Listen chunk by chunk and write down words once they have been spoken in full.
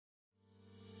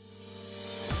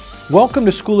Welcome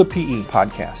to School of PE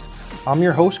podcast. I'm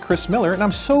your host, Chris Miller, and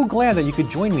I'm so glad that you could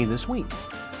join me this week.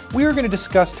 We are going to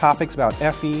discuss topics about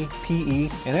FE, PE,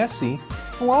 and SE,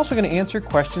 and we're also going to answer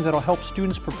questions that will help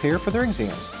students prepare for their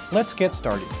exams. Let's get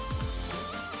started.